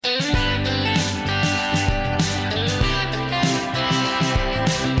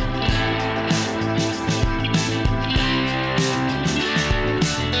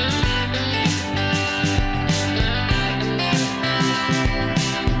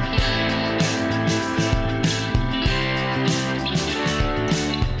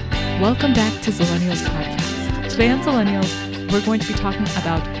Welcome back to Zillennials Podcast. Today on Zillennials, we're going to be talking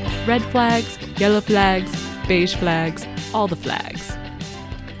about red flags, yellow flags, beige flags, all the flags.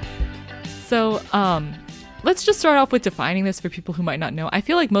 So, let's just start off with defining this for people who might not know. I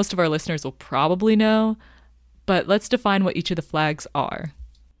feel like most of our listeners will probably know, but let's define what each of the flags are.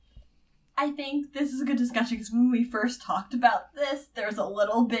 I think this is a good discussion because when we first talked about this, there's a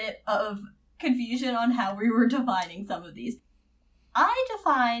little bit of confusion on how we were defining some of these. I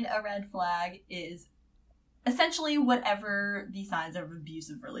define a red flag is essentially whatever the signs of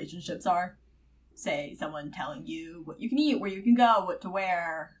abusive relationships are. Say, someone telling you what you can eat, where you can go, what to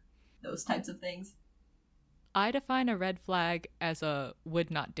wear, those types of things. I define a red flag as a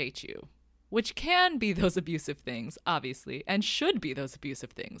would not date you, which can be those abusive things, obviously, and should be those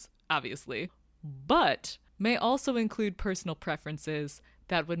abusive things, obviously, but may also include personal preferences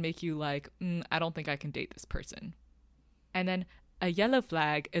that would make you like, I don't think I can date this person. And then a yellow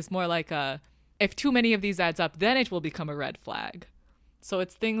flag is more like if too many of these adds up, then it will become a red flag. So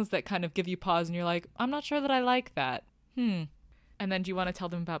it's things that kind of give you pause and you're like, I'm not sure that I like that. And then do you want to tell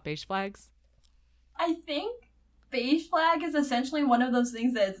them about beige flags? I think beige flag is essentially one of those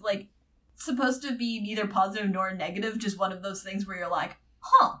things that's like supposed to be neither positive nor negative, just one of those things where you're like,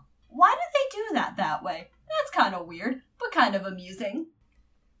 why did they do that way? That's kind of weird, but kind of amusing.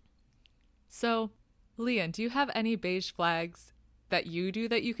 So, Leon, do you have any beige flags that you do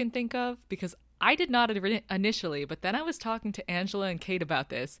that you can think of? Because I did not initially, but then I was talking to Angela and Kate about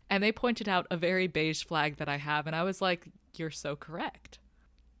this, and they pointed out a very beige flag that I have, and I was like, you're so correct.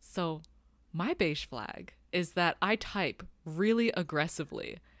 So, my beige flag is that I type really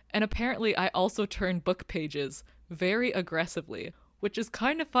aggressively, and apparently I also turn book pages very aggressively, which is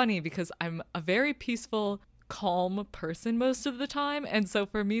kind of funny because I'm a very peaceful, calm person most of the time, and so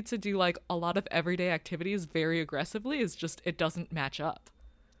for me to do like a lot of everyday activities very aggressively is just, it doesn't match up.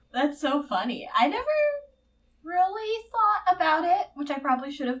 That's so funny. I never really thought about it, which I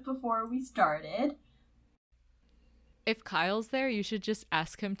probably should have before we started. If Kyle's there, you should just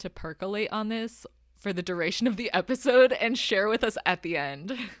ask him to percolate on this for the duration of the episode and share with us at the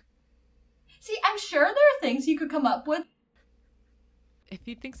end. See, I'm sure there are things you could come up with. If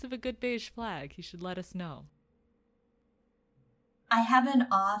he thinks of a good beige flag, he should let us know. I have an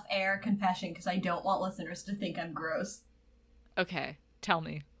off-air confession because I don't want listeners to think I'm gross. Okay, tell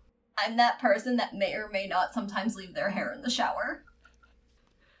me. I'm that person that may or may not sometimes leave their hair in the shower.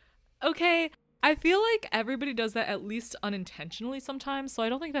 Okay, I feel like everybody does that at least unintentionally sometimes, so I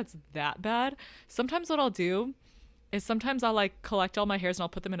don't think that's that bad. Sometimes what I'll do is sometimes I'll like collect all my hairs and I'll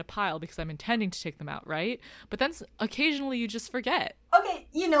put them in a pile because I'm intending to take them out, right? But then occasionally you just forget. Okay,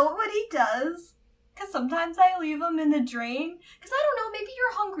 you know what he does? Because sometimes I leave them in the drain. Because I don't know, maybe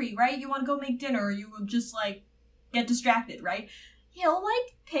you're hungry, right? You want to go make dinner or you will just like get distracted, right? He'll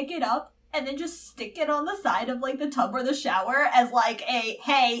like pick it up and then just stick it on the side of like the tub or the shower as like a,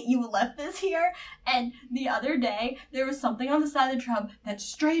 hey, you left this here. And the other day, there was something on the side of the tub that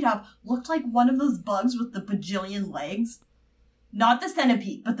straight up looked like one of those bugs with the bajillion legs. Not the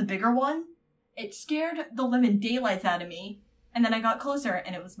centipede, but the bigger one. It scared the living daylights out of me. And then I got closer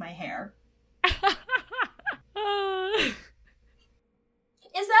and it was my hair.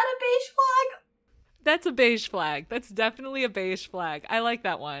 Is that a beige flag? That's a beige flag. That's definitely a beige flag. I like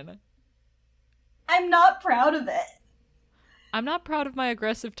that one. I'm not proud of it. I'm not proud of my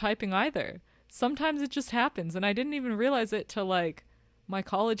aggressive typing either. Sometimes it just happens, and I didn't even realize it till, like, my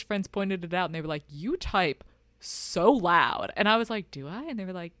college friends pointed it out, and they were like, you type so loud. And I was like, do I? And they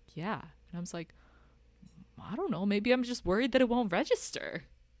were like, yeah. And I was like, I don't know. Maybe I'm just worried that it won't register.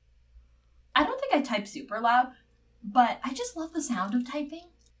 I don't think I type super loud, but I just love the sound of typing.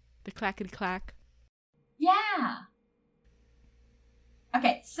 The clackety-clack. Yeah.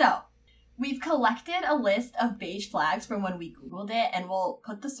 Okay, so we've collected a list of beige flags from when we Googled it, and we'll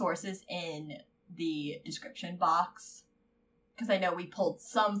put the sources in the description box. Because I know we pulled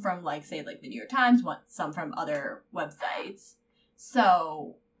some from, like, say, like the New York Times, some from other websites.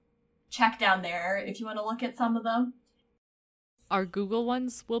 So check down there if you want to look at some of them. Our Google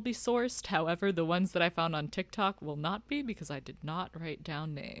ones will be sourced. However, the ones that I found on TikTok will not be because I did not write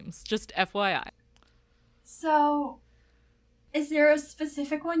down names. Just FYI. So, is there a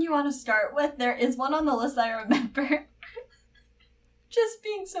specific one you want to start with? There is one on the list I remember. Just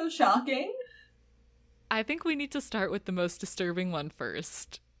being so shocking. I think we need to start with the most disturbing one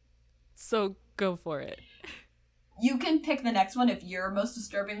first. So, go for it. You can pick the next one if your most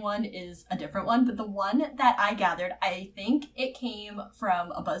disturbing one is a different one, but the one that I gathered, I think it came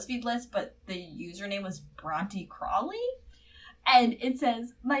from a BuzzFeed list, but the username was Bronte Crawley. And it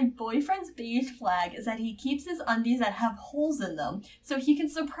says, my boyfriend's beige flag is that he keeps his undies that have holes in them so he can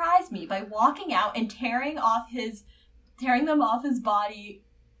surprise me by walking out and tearing them off his body,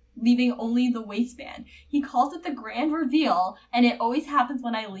 leaving only the waistband. He calls it the grand reveal, and it always happens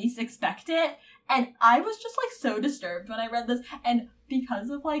when I least expect it. And I was just like so disturbed when I read this, and because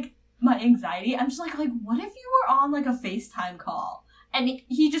of like my anxiety, I'm just like what if you were on like a FaceTime call and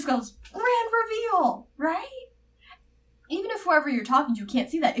he just goes, grand reveal, right? Even if whoever you're talking to can't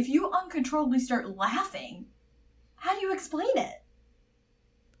see that, if you uncontrollably start laughing, how do you explain it?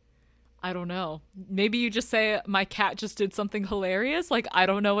 I don't know. Maybe you just say, my cat just did something hilarious. Like, I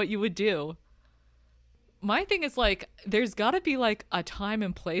don't know what you would do. My thing is, like, there's gotta be, like, a time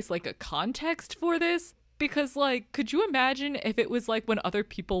and place, like, a context for this. Because, like, could you imagine if it was, like, when other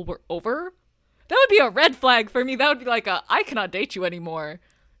people were over? That would be a red flag for me. That would be like I cannot date you anymore.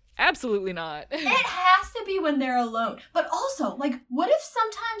 Absolutely not. It has to be when they're alone. But also, like, what if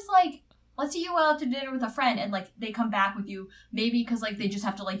sometimes, like, let's say you go out to dinner with a friend and, like, they come back with you, maybe because, like, they just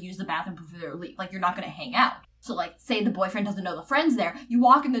have to, like, use the bathroom before they leave. Like, you're not going to hang out. So, like, say the boyfriend doesn't know the friend's there. You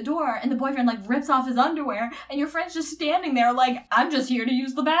walk in the door and the boyfriend, like, rips off his underwear and your friend's just standing there like, I'm just here to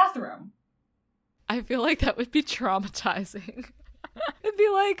use the bathroom. I feel like that would be traumatizing. It'd be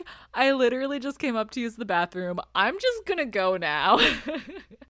like, I literally just came up to use the bathroom. I'm just going to go now.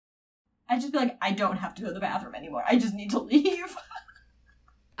 I'd just be like, I don't have to go to the bathroom anymore. I just need to leave.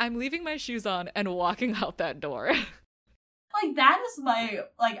 I'm leaving my shoes on and walking out that door. Like, that is my,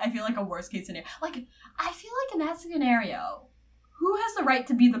 like, I feel like a worst case scenario. Like, I feel like in that scenario, who has the right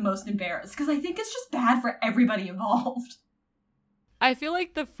to be the most embarrassed? Because I think it's just bad for everybody involved. I feel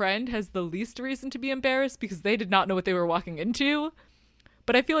like the friend has the least reason to be embarrassed because they did not know what they were walking into.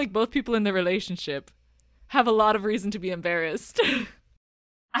 But I feel like both people in the relationship have a lot of reason to be embarrassed.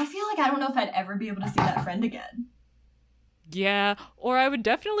 I feel like I don't know if I'd ever be able to see that friend again. Yeah, or I would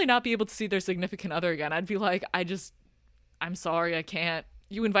definitely not be able to see their significant other again. I'd be like, I'm sorry, I can't.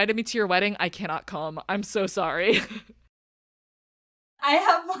 You invited me to your wedding, I cannot come. I'm so sorry. I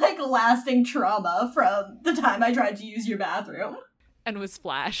have, like, lasting trauma from the time I tried to use your bathroom. And was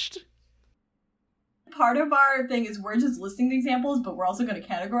flashed. Part of our thing is we're just listing the examples, but we're also going to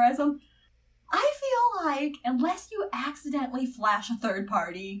categorize them. I feel like, unless you accidentally flash a third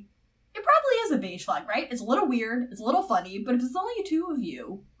party, it probably is a beige flag, right? It's a little weird, it's a little funny, but if it's only two of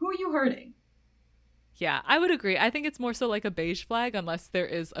you, who are you hurting? Yeah, I would agree. I think it's more so like a beige flag unless there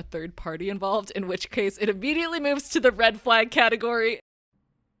is a third party involved, in which case it immediately moves to the red flag category.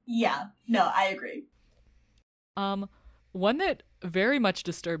 Yeah, no, I agree. One that very much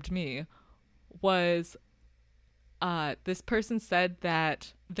disturbed me was this person said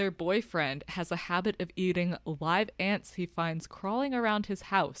that their boyfriend has a habit of eating live ants he finds crawling around his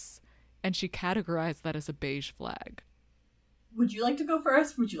house, and she categorized that as a beige flag. Would you like to go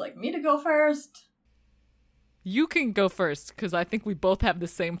first? Would you like me to go first? You can go first, because I think we both have the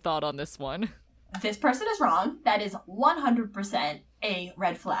same thought on this one. This person is wrong. That is 100% a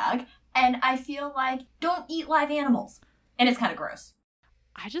red flag. And I feel like, don't eat live animals. And it's kind of gross.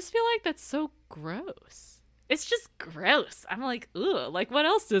 I just feel like that's so gross. It's just gross. I'm like, ugh, like what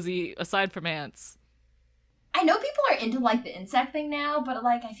else does he eat aside from ants? I know people are into, like, the insect thing now, but,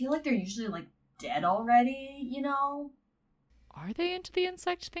 like, I feel like they're usually, like, dead already, you know? Are they into the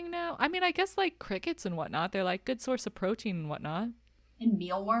insect thing now? I mean, I guess, like, crickets and whatnot. They're, like, good source of protein and whatnot. And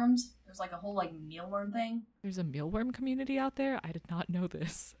mealworms. There's, like, a whole, like, mealworm thing. There's a mealworm community out there? I did not know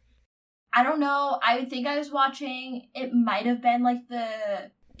this. I don't know. I think I was watching, it might have been, like,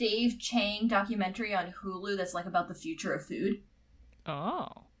 the Dave Chang documentary on Hulu that's, like, about the future of food. Oh,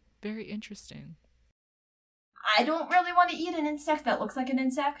 very interesting. I don't really want to eat an insect that looks like an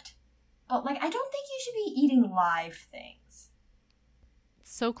insect. But, like, I don't think you should be eating live things.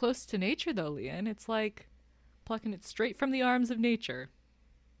 It's so close to nature, though, Leanne. It's like plucking it straight from the arms of nature.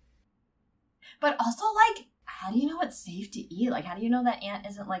 But also, like, how do you know it's safe to eat? Like, how do you know that ant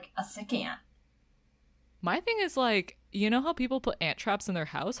isn't, like, a sick ant? My thing is, like, you know how people put ant traps in their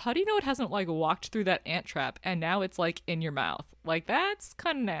house? How do you know it hasn't, like, walked through that ant trap and now it's, like, in your mouth? Like, that's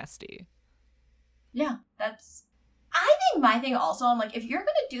kind of nasty. Yeah, that's... I think my thing also, I'm like, if you're gonna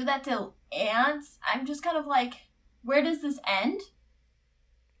do that to ants, I'm just kind of like, where does this end?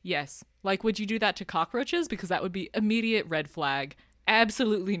 Yes. Like, would you do that to cockroaches? Because that would be immediate red flag.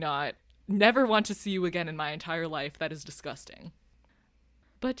 Absolutely not. Never want to see you again in my entire life. That is disgusting.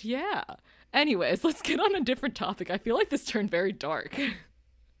 But yeah. Anyways, let's get on a different topic. I feel like this turned very dark.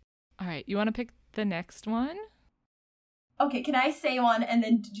 All right, you want to pick the next one? Okay, can I say one and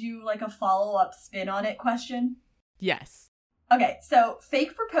then do, like, a follow-up spin on it question? Yes. Okay, so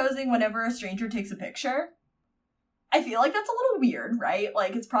fake proposing whenever a stranger takes a picture. I feel like that's a little weird, right?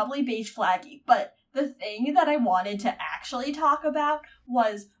 Like, it's probably beige flaggy, but the thing that I wanted to actually talk about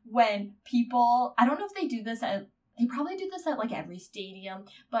was when people, I don't know if they do this at, they probably do this at, like, every stadium,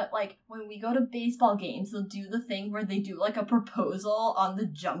 but, like, when we go to baseball games, they'll do the thing where they do, like, a proposal on the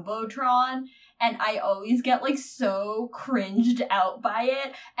Jumbotron, and I always get, like, so cringed out by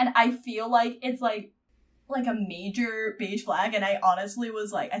it, and I feel like it's, like a major beige flag, and I honestly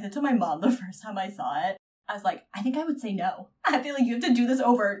was, like, I said to my mom the first time I saw it, I was like, I think I would say no. I feel like you have to do this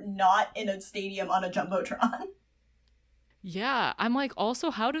over, not in a stadium on a Jumbotron. Yeah, I'm like,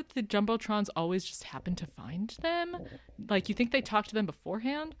 also, how did the Jumbotrons always just happen to find them? Like, you think they talked to them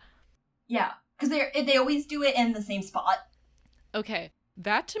beforehand? Yeah, because they always do it in the same spot. Okay,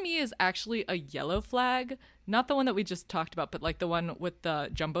 that to me is actually a yellow flag. Not the one that we just talked about, but like the one with the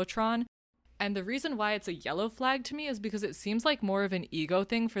Jumbotron. And the reason why it's a yellow flag to me is because it seems like more of an ego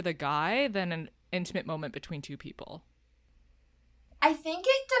thing for the guy than an intimate moment between two people. I think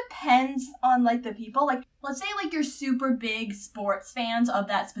it depends on, like, the people. Like, let's say, like, you're super big sports fans of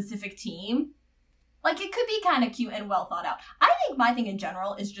that specific team. Like, it could be kind of cute and well thought out. I think my thing in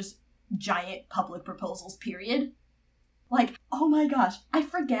general is just giant public proposals, period. Like, oh my gosh, I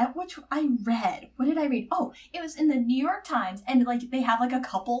forget which I read. What did I read? Oh, it was in the New York Times, and, like, they have, like, a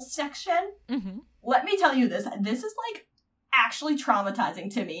couples section. Mm-hmm. Let me tell you this. This is, like, actually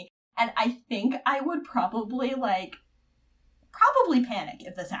traumatizing to me. And I think I would probably panic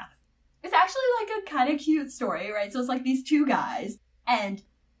if this happened. It's actually, like, a kind of cute story, right? So it's, like, these two guys, and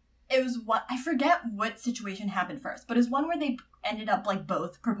it was one, I forget what situation happened first, but it was one where they ended up, like,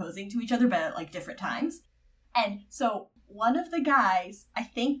 both proposing to each other, but at, like, different times. And so one of the guys, I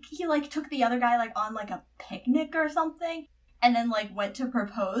think he, like, took the other guy, like, on, like, a picnic or something, and then, like, went to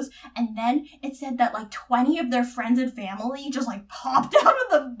propose, and then it said that, like, 20 of their friends and family just, like, popped out of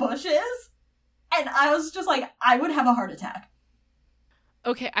the bushes, and I was just like, I would have a heart attack.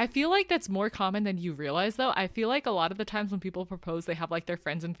 Okay, I feel like that's more common than you realize, though. I feel like a lot of the times when people propose, they have, like, their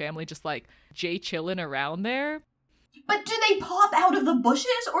friends and family just, like, chillin' around there. But do they pop out of the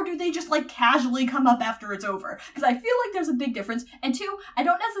bushes, or do they just, like, casually come up after it's over? Because I feel like there's a big difference. And two, I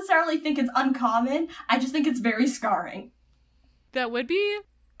don't necessarily think it's uncommon. I just think it's very scarring. That would be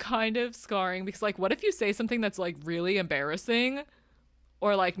kind of scarring, because, like, what if you say something that's, like, really embarrassing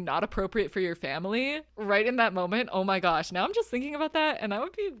or, like, not appropriate for your family right in that moment? Oh my gosh, now I'm just thinking about that, and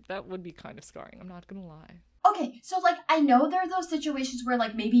that would be kind of scarring. I'm not gonna lie. Okay, so, like, I know there are those situations where,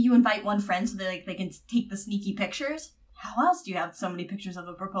 like, maybe you invite one friend so they can take the sneaky pictures. How else do you have so many pictures of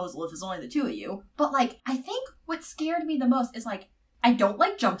a proposal if it's only the two of you? But, like, I think what scared me the most is, like, I don't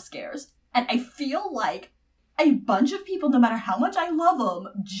like jump scares, and I feel like a bunch of people, no matter how much I love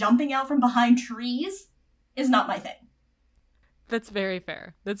them, jumping out from behind trees is not my thing. That's very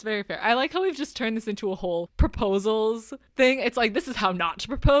fair. That's very fair. I like how we've just turned this into a whole proposals thing. It's like, this is how not to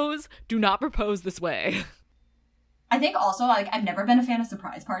propose. Do not propose this way. I think also, like, I've never been a fan of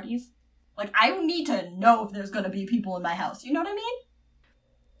surprise parties. Like, I need to know if there's gonna be people in my house. You know what I mean?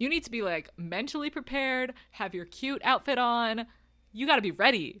 You need to be, like, mentally prepared, have your cute outfit on. You gotta be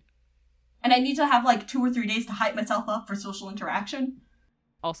ready. And I need to have, like, 2 or 3 days to hype myself up for social interaction.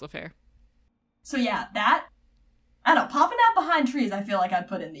 Also fair. So yeah, that, I don't know, popping out behind trees, I feel like I'd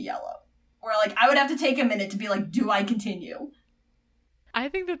put in the yellow. Or, like, I would have to take a minute to be like, do I continue? I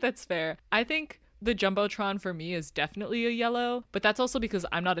think that that's fair. I think the Jumbotron for me is definitely a yellow, but that's also because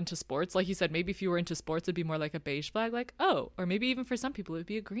I'm not into sports. Like you said, maybe if you were into sports, it'd be more like a beige flag, like, oh, or maybe even for some people, it'd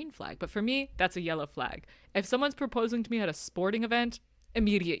be a green flag. But for me, that's a yellow flag. If someone's proposing to me at a sporting event,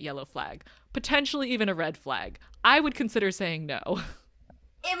 immediate yellow flag, potentially even a red flag. I would consider saying no.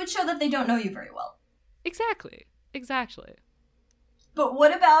 It would show that they don't know you very well. Exactly. But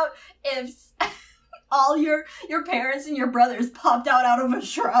what about if all your parents and your brothers popped out of a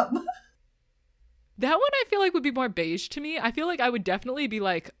shrub? That one I feel like would be more beige to me. I feel like I would definitely be,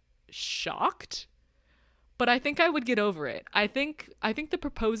 like, shocked, but I think I would get over it. I think the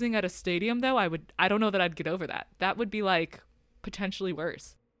proposing at a stadium, though, I don't know that I'd get over that. That would be, like, potentially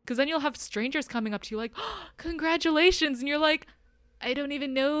worse. Because then you'll have strangers coming up to you like, oh, congratulations, and you're like, I don't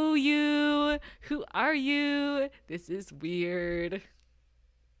even know you. Who are you? This is weird.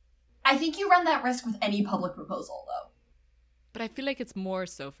 I think you run that risk with any public proposal, though. But I feel like it's more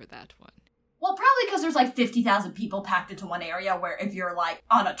so for that one. Well, probably because there's, like, 50,000 people packed into one area, where if you're, like,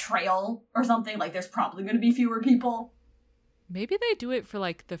 on a trail or something, like, there's probably going to be fewer people. Maybe they do it for,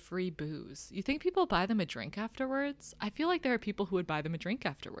 like, the free booze. You think people buy them a drink afterwards? I feel like there are people who would buy them a drink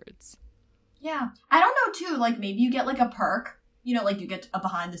afterwards. Yeah. I don't know, too. Like, maybe you get, like, a perk. You know, like, you get a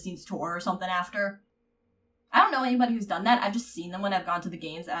behind-the-scenes tour or something after. I don't know anybody who's done that. I've just seen them when I've gone to the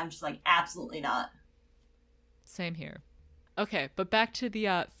games, and I'm just like, absolutely not. Same here. Okay, but back to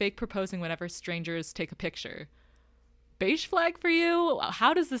the fake proposing whenever strangers take a picture. Beige flag for you?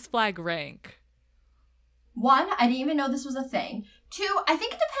 How does this flag rank? One, I didn't even know this was a thing. Two, I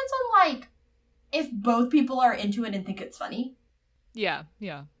think it depends on, like, if both people are into it and think it's funny. Yeah,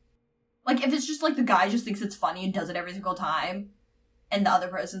 yeah. Like, if it's just, like, the guy just thinks it's funny and does it every single time, and the other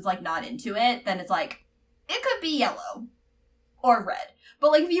person's, like, not into it, then it's, like, it could be yellow. Or red.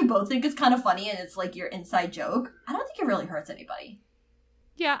 But, like, if you both think it's kind of funny and it's, like, your inside joke, I don't think it really hurts anybody.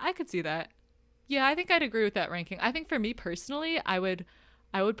 Yeah, I could see that. Yeah, I think I'd agree with that ranking. I think for me personally, I would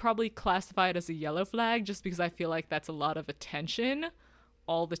probably classify it as a yellow flag just because I feel like that's a lot of attention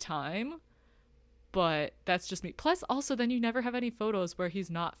all the time. But that's just me. Plus, also, then you never have any photos where he's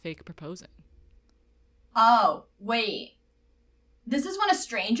not fake proposing. Oh, wait. This is when a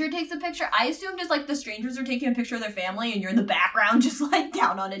stranger takes a picture? I assumed it's like the strangers are taking a picture of their family and you're in the background just like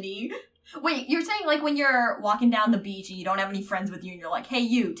down on a knee. Wait, you're saying like when you're walking down the beach and you don't have any friends with you and you're like, hey,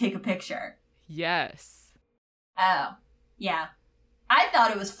 you, take a picture. Yes. Oh, yeah. I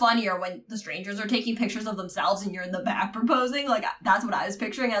thought it was funnier when the strangers are taking pictures of themselves and you're in the back proposing. Like, that's what I was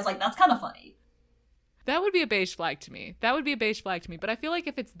picturing. I was like, that's kind of funny. That would be a beige flag to me. But I feel like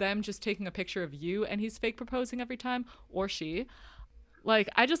if it's them just taking a picture of you and he's fake proposing every time, or she, like,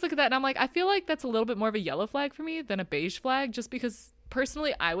 I just look at that and I'm like, I feel like that's a little bit more of a yellow flag for me than a beige flag, just because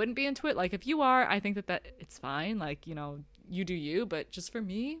personally I wouldn't be into it. Like, if you are, I think that it's fine. Like, you know, you do you, but just for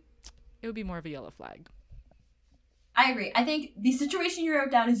me, it would be more of a yellow flag. I agree. I think the situation you wrote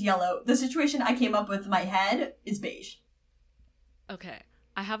down is yellow. The situation I came up with in my head is beige. Okay.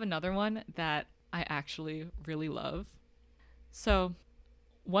 I have another one that I actually really love. So,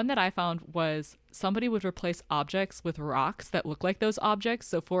 one that I found was somebody would replace objects with rocks that look like those objects.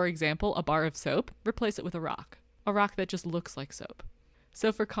 So, for example, a bar of soap, replace it with a rock that just looks like soap.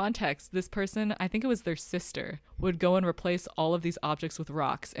 So for context, this person, I think it was their sister, would go and replace all of these objects with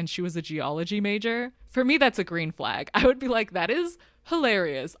rocks, and she was a geology major. For me, that's a green flag. I would be like, that is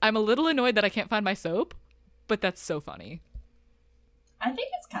hilarious. I'm a little annoyed that I can't find my soap, but that's so funny. I think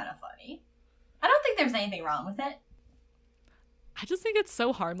it's kind of funny. I don't think there's anything wrong with it. I just think it's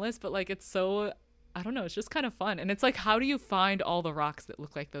so harmless, but like it's so, I don't know, it's just kind of fun. And it's like, how do you find all the rocks that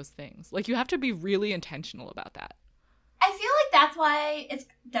look like those things? Like, you have to be really intentional about that. I feel like that's why it's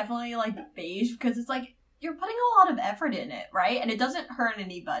definitely like beige, because it's like you're putting a lot of effort in it, right? And it doesn't hurt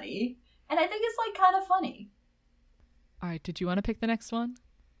anybody. And I think it's like kind of funny. All right, did you want to pick the next one?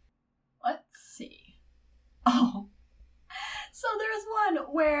 Let's see. Oh. So there's one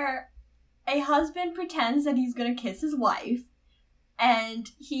where a husband pretends that he's going to kiss his wife,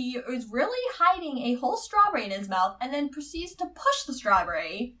 and he is really hiding a whole strawberry in his mouth and then proceeds to push the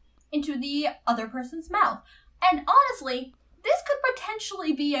strawberry into the other person's mouth. And honestly, this could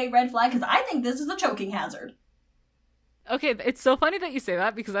potentially be a red flag because I think this is a choking hazard. Okay, it's so funny that you say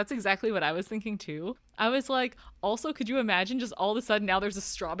that because that's exactly what I was thinking too. I was like, also, could you imagine just all of a sudden now there's a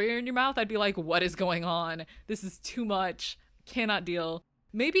strawberry in your mouth? I'd be like, what is going on? This is too much. Cannot deal.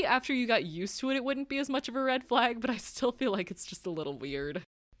 Maybe after you got used to it, it wouldn't be as much of a red flag, but I still feel like it's just a little weird.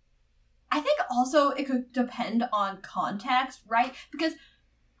 I think also it could depend on context, right? Because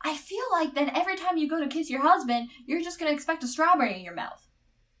I feel like then every time you go to kiss your husband, you're just going to expect a strawberry in your mouth.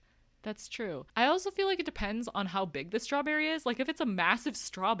 That's true. I also feel like it depends on how big the strawberry is. Like, if it's a massive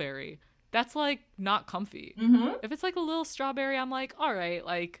strawberry, that's, like, not comfy. Mm-hmm. If it's, like, a little strawberry, I'm like, all right,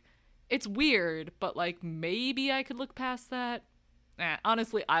 like, it's weird, but, like, maybe I could look past that.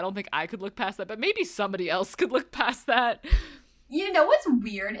 Honestly, I don't think I could look past that, but maybe somebody else could look past that. You know what's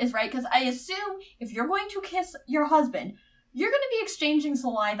weird is, right, because I assume if you're going to kiss your husband, you're going to be exchanging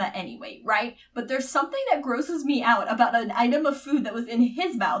saliva anyway, right? But there's something that grosses me out about an item of food that was in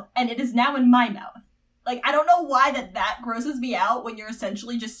his mouth, and it is now in my mouth. Like, I don't know why that grosses me out when you're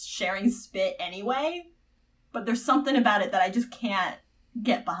essentially just sharing spit anyway, but there's something about it that I just can't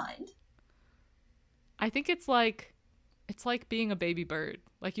get behind. I think it's like being a baby bird.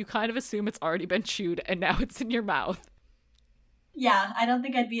 Like, you kind of assume it's already been chewed, and now it's in your mouth. Yeah, I don't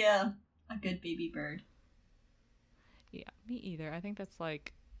think I'd be a good baby bird. Yeah, me either. I think that's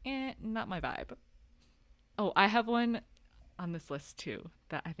like, not my vibe. Oh, I have one on this list too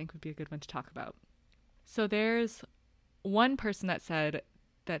that I think would be a good one to talk about. So there's one person that said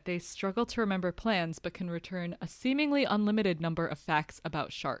that they struggle to remember plans but can return a seemingly unlimited number of facts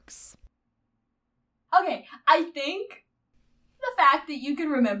about sharks. Okay, I think the fact that you can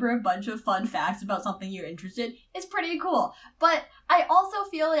remember a bunch of fun facts about something you're interested in is pretty cool. But I also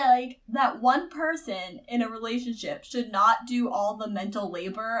feel like that one person in a relationship should not do all the mental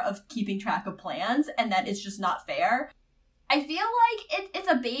labor of keeping track of plans, and that it's just not fair. I feel like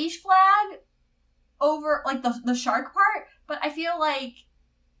it's a beige flag over, like, the shark part, but I feel like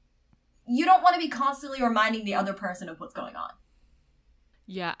you don't want to be constantly reminding the other person of what's going on.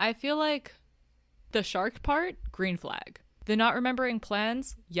 Yeah, I feel like the shark part, green flag. The not remembering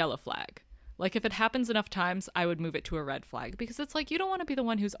plans, yellow flag. Like, if it happens enough times, I would move it to a red flag, because it's like, you don't want to be the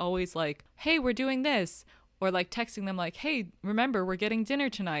one who's always like, hey, we're doing this, or like texting them like, hey, remember, we're getting dinner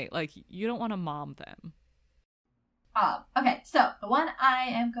tonight. Like, you don't want to mom them. Okay, so the one I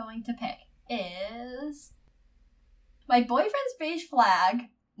am going to pick is my boyfriend's beige flag,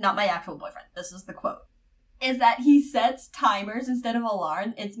 not my actual boyfriend, this is the quote, is that he sets timers instead of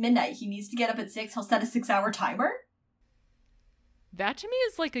alarm. It's midnight. He needs to get up at 6. He'll set a 6-hour timer. That to me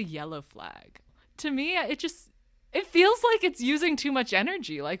is like a yellow flag. To me, it feels like it's using too much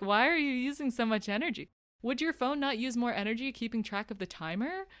energy. Like, why are you using so much energy? Would your phone not use more energy keeping track of the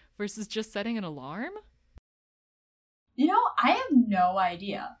timer versus just setting an alarm? You know, I have no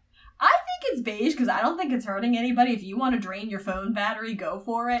idea. I think it's beige because I don't think it's hurting anybody. If you want to drain your phone battery, go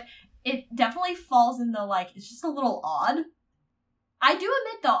for it. It definitely falls in the, like, it's just a little odd. I do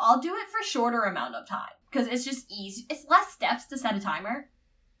admit, though, I'll do it for shorter amount of time. Because it's just easy. It's less steps to set a timer.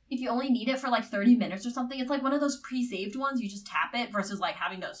 If you only need it for, like, 30 minutes or something, it's like one of those pre-saved ones. You just tap it versus, like,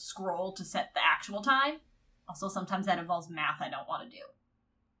 having to scroll to set the actual time. Also, sometimes that involves math I don't want to do.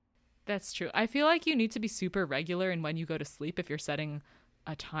 That's true. I feel like you need to be super regular in when you go to sleep if you're setting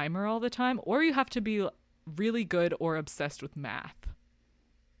a timer all the time, or you have to be really good or obsessed with math.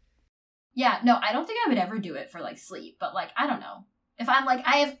 Yeah, no, I don't think I would ever do it for, like, sleep, but, like, I don't know. If I'm like,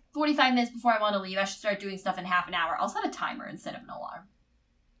 I have 45 minutes before I want to leave, I should start doing stuff in half an hour, I'll set a timer instead of an alarm.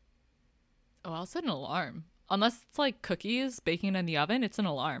 Oh, I'll set an alarm. Unless it's like cookies baking in the oven, it's an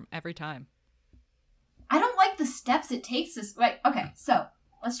alarm every time. I don't like the steps it takes this. Right, okay, so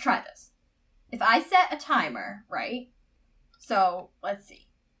let's try this. If I set a timer, right? So, let's see.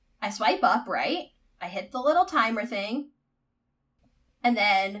 I swipe up, right? I hit the little timer thing. And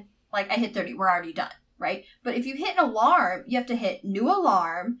then, like, I hit 30. We're already done, right? But if you hit an alarm, you have to hit new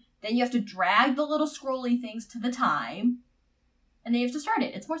alarm. Then you have to drag the little scrolly things to the time. And then you have to start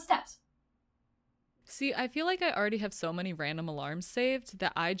it. It's more steps. See, I feel like I already have so many random alarms saved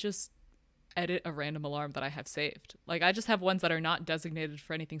that I just edit a random alarm that I have saved. Like, I just have ones that are not designated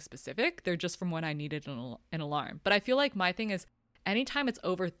for anything specific. They're just from when I needed an alarm. But I feel like my thing is, anytime it's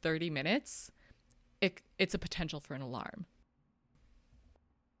over 30 minutes, it's a potential for an alarm.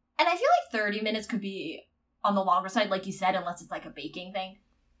 And I feel like 30 minutes could be on the longer side, like you said, unless it's like a baking thing.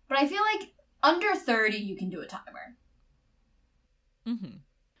 But I feel like under 30, you can do a timer. Mm-hmm.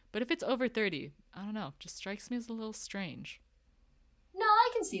 But if it's over 30, I don't know, just strikes me as a little strange. No, I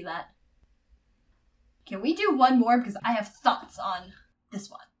can see that. Can we do one more? Because I have thoughts on this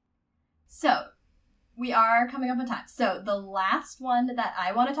one. So, we are coming up on time. So, the last one that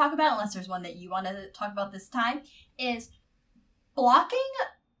I want to talk about, unless there's one that you want to talk about this time, is blocking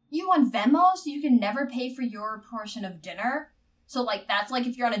you on Venmo so you can never pay for your portion of dinner. So, like, that's like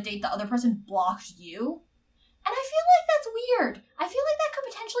if you're on a date, the other person blocks you. And I feel like that's weird. I feel like that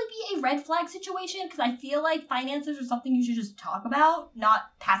could potentially be a red flag situation because I feel like finances are something you should just talk about,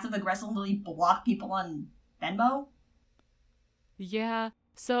 not passive-aggressively block people on Venmo. Yeah.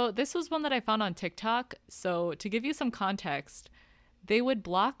 So this was one that I found on TikTok. So to give you some context,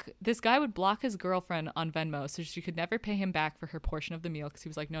 this guy would block his girlfriend on Venmo so she could never pay him back for her portion of the meal because he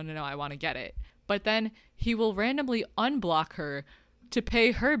was like, no, I want to get it. But then he will randomly unblock her to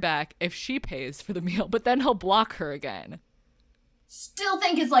pay her back if she pays for the meal, but then he'll block her again. Still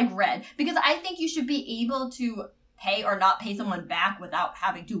think it's like red, because I think you should be able to pay or not pay someone back without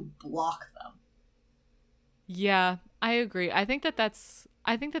having to block them. Yeah, I agree. I think that that's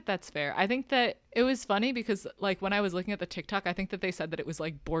fair. I think that it was funny because, like, when I was looking at the TikTok, I think that they said that it was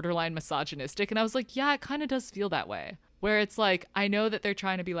like borderline misogynistic, and I was like, yeah, it kind of does feel that way. Where it's like, I know that they're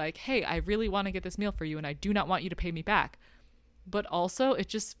trying to be like, hey, I really want to get this meal for you and I do not want you to pay me back. But also, it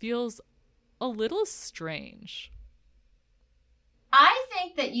just feels a little strange. I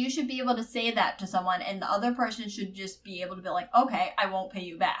think that you should be able to say that to someone and the other person should just be able to be like, okay, I won't pay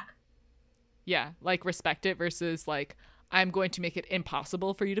you back. Yeah, like respect it versus like, I'm going to make it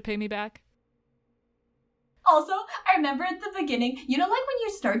impossible for you to pay me back. Also, I remember at the beginning, you know, like when you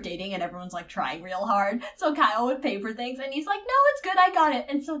start dating and everyone's like trying real hard, so Kyle would pay for things and he's like, no, it's good, I got it.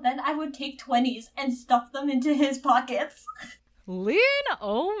 And so then I would take 20s and stuff them into his pockets. Leon,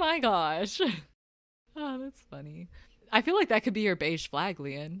 oh my gosh. Oh, that's funny. I feel like that could be your beige flag,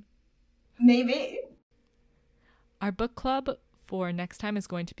 Leon. Maybe. Our book club for next time is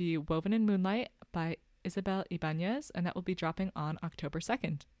going to be Woven in Moonlight by Isabel Ibanez, and that will be dropping on October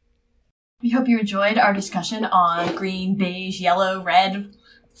 2nd. We hope you enjoyed our discussion on green, beige, yellow, red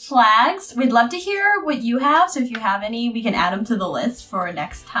flags. We'd love to hear what you have. So if you have any, we can add them to the list for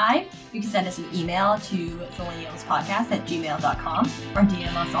next time. You can send us an email to millennialspodcast@gmail.com or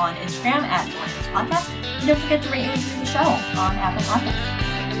DM us on Instagram @millennialspodcast. And don't forget to rate and review the show on Apple Podcasts.